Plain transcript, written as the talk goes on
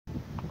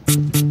Hey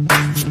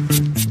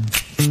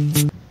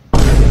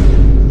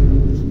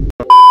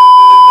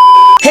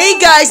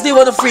guys, do you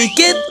want a free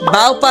kit,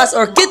 battle pass,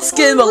 or kit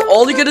skin? Well,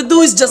 all you gotta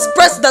do is just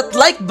press that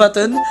like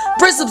button,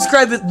 press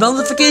subscribe with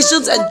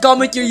notifications, and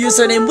comment your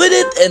username with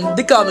it in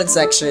the comment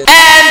section.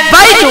 And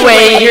by the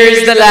way,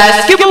 here's the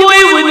last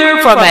giveaway winner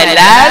from my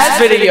last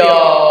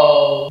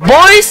video.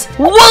 Boys,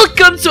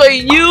 welcome to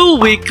a new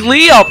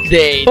weekly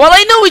update. Well,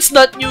 I know it's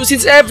not new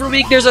since every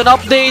week there's an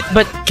update,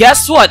 but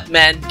guess what,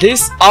 man?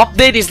 This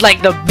update is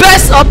like the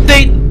best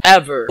update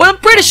ever. Well, I'm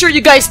pretty sure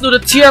you guys know the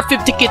tier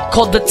 50 kit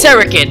called the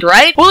TERRA Kit,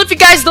 right? Well, if you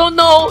guys don't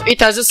know, it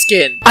has a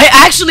skin. I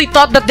actually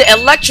thought that the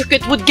electric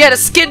kit would get a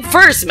skin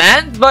first,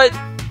 man, but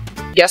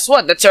guess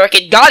what? The TERRA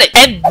Kit got it.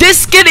 And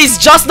this skin is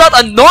just not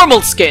a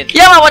normal skin.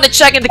 Yeah, I want to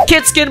check in the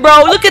kit skin,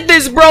 bro. Look at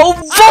this, bro.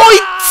 Void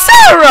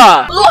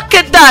Terra! Look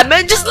at that,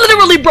 man. Just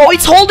literally, bro,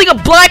 it's holding a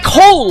black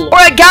hole. Or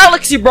a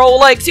galaxy, bro.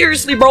 Like,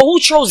 seriously, bro, who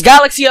throws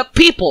galaxy at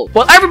people?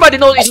 Well, everybody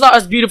knows it's not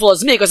as beautiful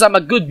as me because I'm a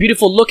good,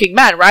 beautiful looking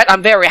man, right?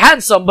 I'm very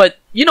handsome, but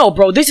you know,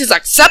 bro, this is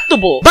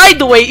acceptable. By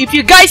the way, if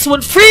you guys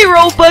want free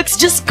Robux,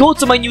 just go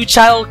to my new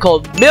channel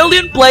called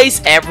Milyon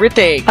Plays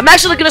Everything. I'm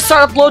actually gonna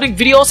start uploading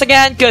videos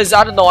again because,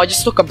 I don't know, I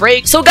just took a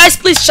break. So guys,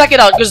 please check it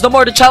out because the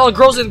more the channel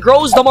grows and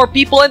grows, the more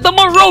people and the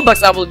more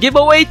Robux I will give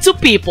away to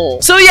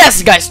people. So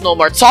yes, guys, no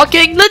more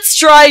talking. Let's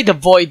try the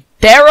Void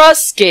Terra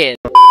skin.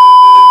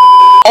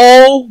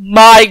 Oh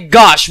my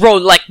gosh, bro,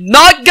 like,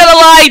 not gonna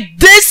lie,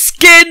 this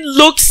skin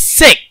looks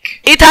sick.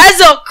 It has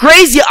a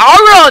crazy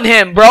aura on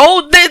him,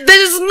 bro. This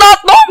is not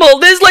normal.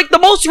 This is like the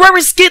most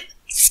rarest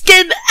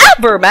skin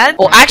ever, man.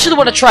 Oh, I actually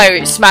want to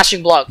try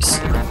smashing blocks.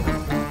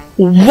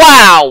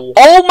 Wow.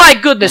 Oh my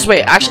goodness.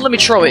 Wait, actually, let me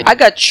throw it. I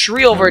got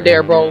 3 over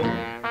there, bro.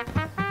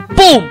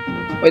 Boom.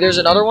 Wait, there's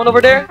another one over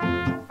there.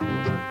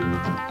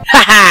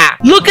 Haha.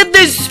 Look at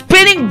this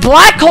spinning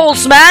black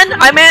holes, man.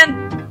 I mean,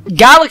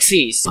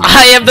 galaxies.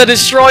 I am the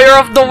destroyer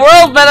of the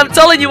world, man. I'm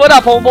telling you. What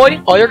up,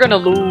 homeboy? Oh, you're gonna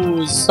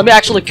lose. Let me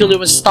actually kill you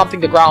with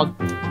stomping the ground.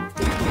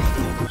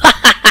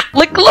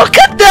 Like, look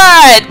at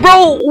that!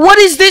 Bro, what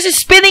is this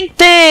spinning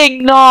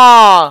thing?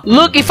 Nah.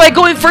 Look, if I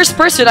go in first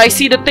person, I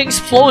see the things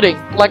floating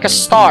like a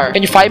star.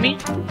 Can you fight me?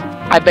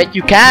 I bet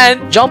you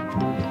can. Jump.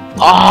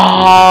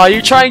 Ah,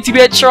 you're trying to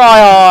be a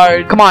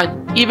tryhard. Come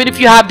on. Even if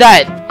you have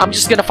that, I'm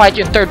just gonna fight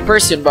you in third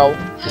person, bro.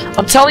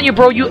 I'm telling you,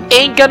 bro, you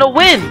ain't gonna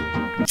win.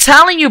 I'm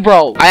telling you,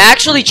 bro. I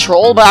actually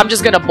troll, but I'm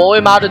just gonna blow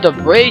him out of the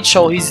bridge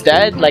so he's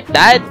dead. Like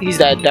that, he's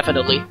dead,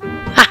 definitely.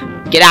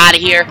 Ha! Get out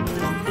of here.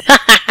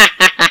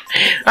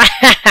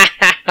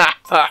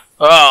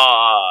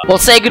 Well,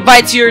 say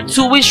goodbye to your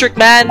 2-win streak,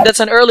 man. That's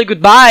an early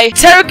goodbye.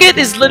 TERRA Kit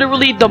is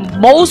literally the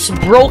most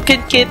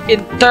broken kit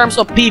in terms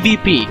of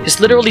PvP. It's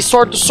literally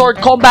sword-to-sword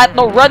combat,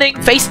 no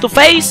running,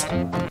 face-to-face.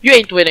 You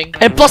ain't winning.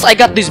 And plus, I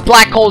got these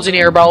black holes in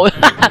here, bro.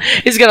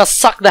 It's gonna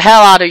suck the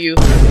hell out of you.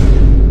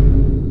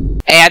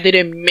 Hey, I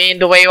didn't mean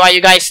the way why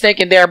you guys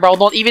thinking there, bro.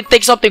 Don't even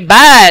think something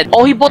bad.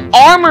 Oh, he bought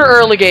armor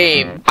early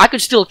game. I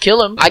could still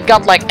kill him. I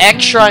got like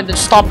extra and then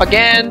stop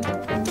again.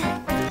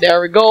 There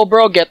we go,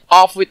 bro. Get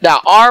off with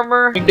that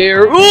armor.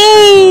 There.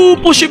 Ooh,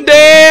 push him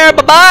there.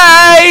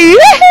 Bye-bye.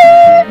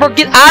 Bro,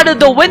 get out of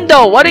the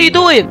window. What are you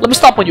doing? Let me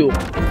stop on you.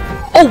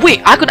 Oh,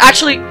 wait. I could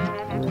actually...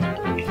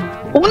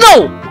 Oh,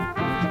 no.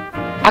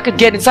 I could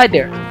get inside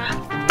there.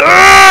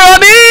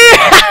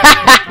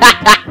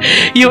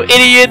 You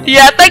idiot.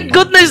 Yeah, thank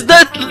goodness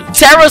that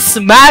Terra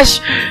smash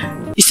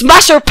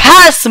or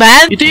pass,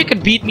 man. You think you can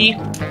beat me?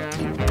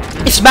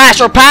 Smash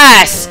or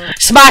pass.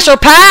 Smash or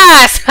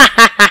pass.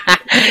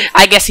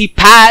 I guess he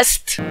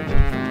passed.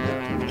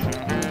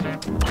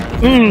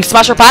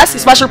 Smash or pass.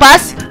 Smash or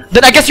pass.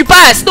 Then I guess you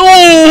passed.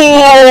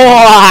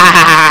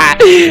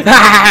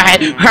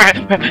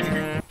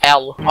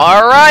 L.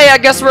 Alright, I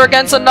guess we're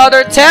against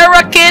another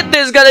TERRA Kit.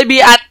 This is gonna be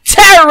a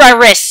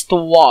terrorist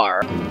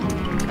war.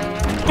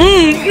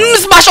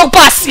 Smash or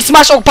pass!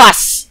 Smash or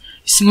pass!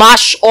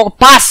 Smash or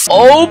pass!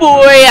 Oh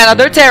boy,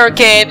 another TERRA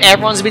Kit.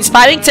 Everyone's been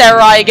spamming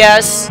Terra, I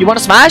guess. You wanna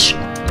smash?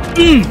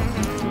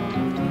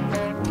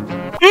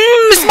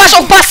 Smash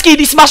or pass,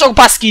 kid! Smash or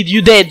pass, kid!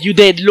 You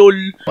dead, lol.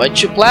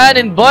 What you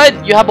planning,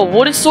 bud? You have a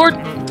wooden sword?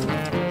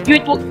 You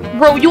ain't,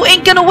 bro, you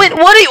ain't gonna win.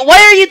 Why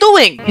are you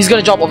doing? He's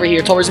gonna jump over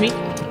here towards me.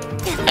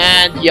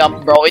 And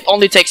yup, bro, it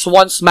only takes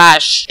 1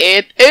 smash.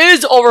 It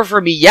is over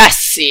for me.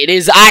 Yes, it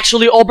is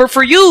actually over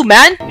for you,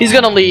 man. He's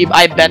gonna leave.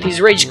 I bet he's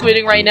rage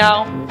quitting right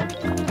now.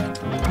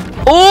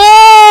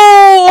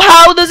 Oh,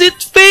 how does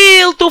it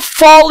feel to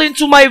fall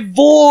into my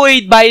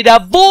void by the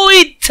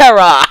Void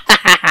Terra?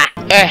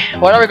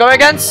 What are we going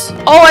against?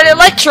 Oh, an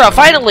Electra,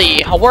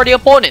 finally. A worthy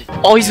opponent.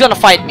 Oh, he's gonna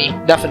fight me,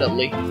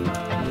 definitely.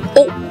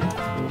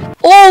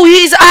 Oh,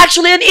 he's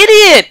actually an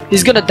idiot.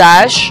 He's gonna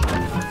dash.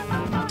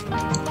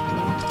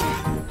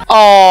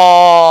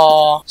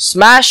 Oh,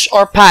 smash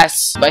or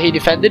pass. But he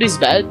defended his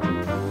bed.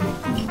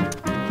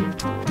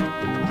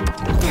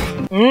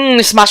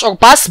 Smash or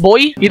pass,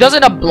 boy. He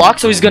doesn't have block,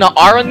 so he's gonna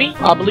R on me.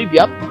 I believe,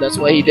 yep. That's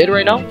what he did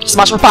right now.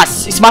 Smash or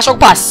pass. Smash or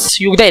pass.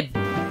 You dead.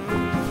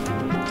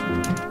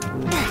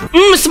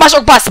 Smash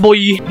or pass, boy.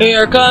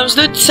 Here comes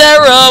the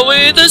Terra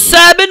with a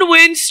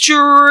 7-win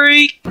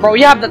streak. Bro,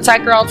 you have the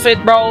TanqR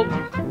outfit, bro.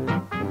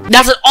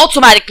 That's an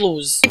automatic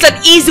lose. It's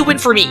an easy win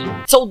for me.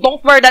 So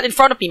don't wear that in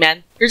front of me,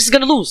 man. You're just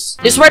gonna lose.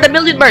 Just wear the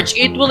Milyon merch.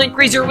 It will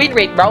increase your win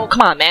rate, bro.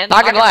 Come on, man.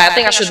 Not gonna lie, I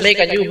think I should make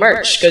a new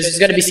merch because it's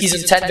gonna be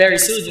season 10 very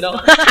soon, you know?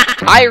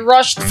 I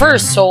rushed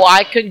first so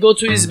I can go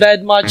to his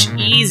bed much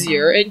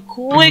easier and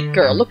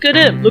quicker. Look at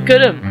him. Look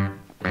at him.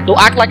 Don't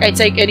act like I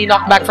take any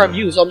knockback from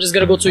you, so I'm just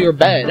gonna go to your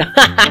bed.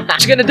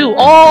 What you gonna do?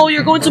 Oh,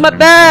 you're going to my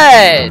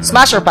bed!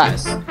 Smash or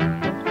pass?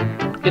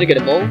 Gonna get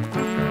a ball?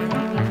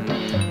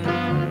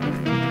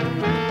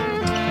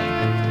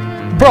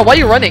 Bro, why are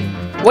you running?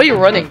 Why are you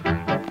running?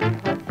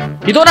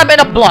 You don't have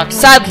enough blocks,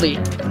 sadly.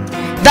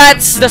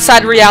 That's the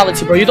sad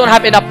reality, bro. You don't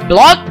have enough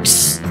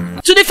blocks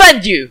to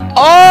defend you.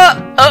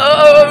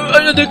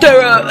 Another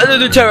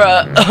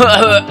Terra.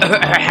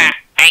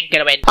 I ain't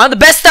gonna win. I'm the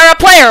best Terra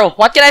player.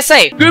 What can I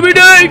say? Give me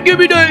that. Give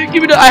me that.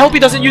 Give me that. I hope he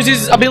doesn't use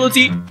his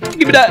ability.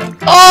 Give me that.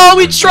 Oh,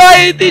 we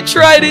tried. They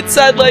tried it.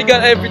 Sadly, I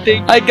got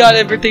everything. I got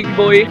everything,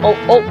 boy.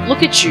 Oh,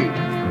 look at you.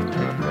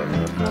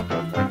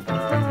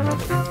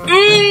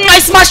 I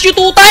smashed you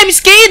 2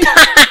 times, kid.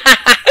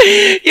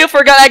 You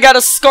forgot I got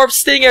a Scarf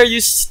Stinger, you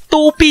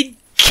stupid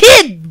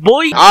kid,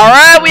 boy.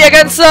 Alright, we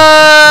against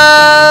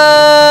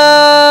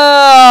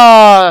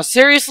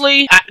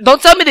seriously?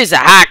 Don't tell me this is a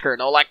hacker,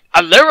 no? Like,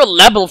 a literal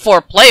level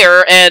 4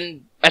 player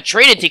and a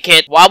Trinity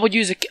kit. Why would you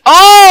use a kit?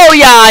 Oh,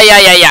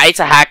 yeah, it's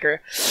a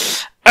hacker.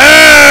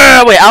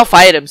 Wait, I'll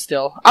fight him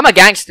still. I'm a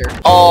gangster.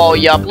 Oh,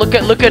 yup. Look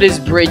at his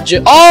bridge.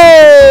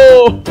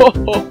 Oh!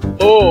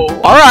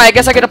 Alright, I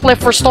guess I gotta play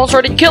for Stone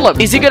Sword and kill him.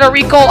 Is he gonna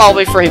recall? I'll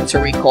wait for him to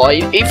recall.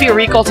 If he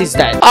recalls, he's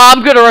dead.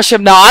 I'm gonna rush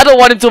him now. I don't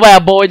want him to buy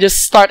a bow and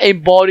just start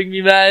aimballing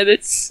me, man.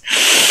 It's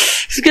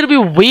gonna be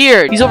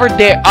weird. He's over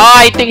there.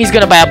 I think he's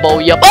gonna buy a bow.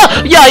 Yup.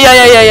 Oh!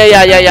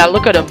 Yeah.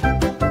 Look at him.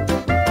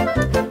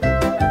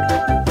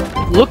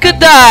 Look at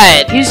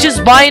that! He's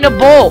just buying a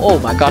bow. Oh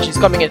my gosh, he's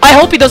coming in. I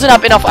hope he doesn't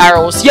have enough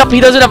arrows. Yup, he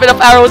doesn't have enough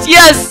arrows.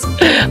 Yes!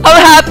 I'm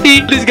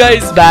happy. This guy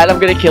is bad. I'm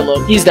gonna kill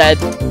him. He's dead.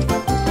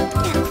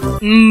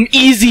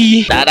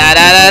 Easy.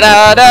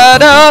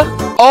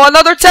 Oh,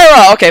 another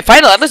Terra. Okay,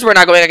 finally. At least we're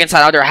not going against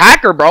another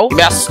hacker, bro. Give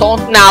me a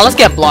stone. Nah, let's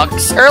get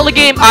blocks. Early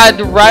game, I'd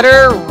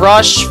rather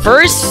rush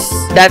first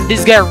than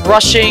this guy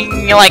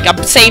rushing like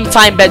a same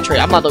time bed trade.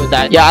 I'm not doing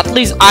that. Yeah, at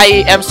least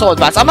I am so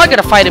advanced. I'm not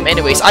gonna fight him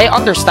anyways. I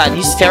understand.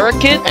 He's TERRA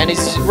KIT and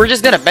we're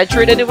just gonna bed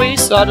trade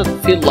anyways. So I don't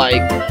feel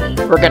like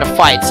we're gonna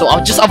fight. So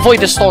I'll just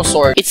avoid the Stone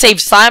Sword. It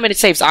saves time and it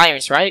saves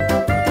irons, right?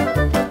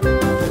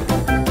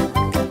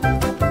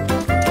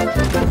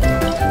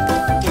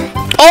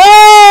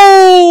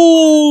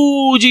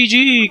 Oh,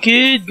 GG,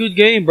 kid. Good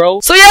game,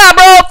 bro. So yeah,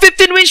 bro,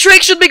 15 win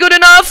streak should be good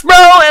enough, bro.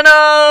 And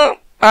I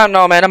don't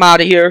know, man. I'm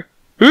out of here.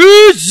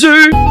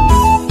 Easy.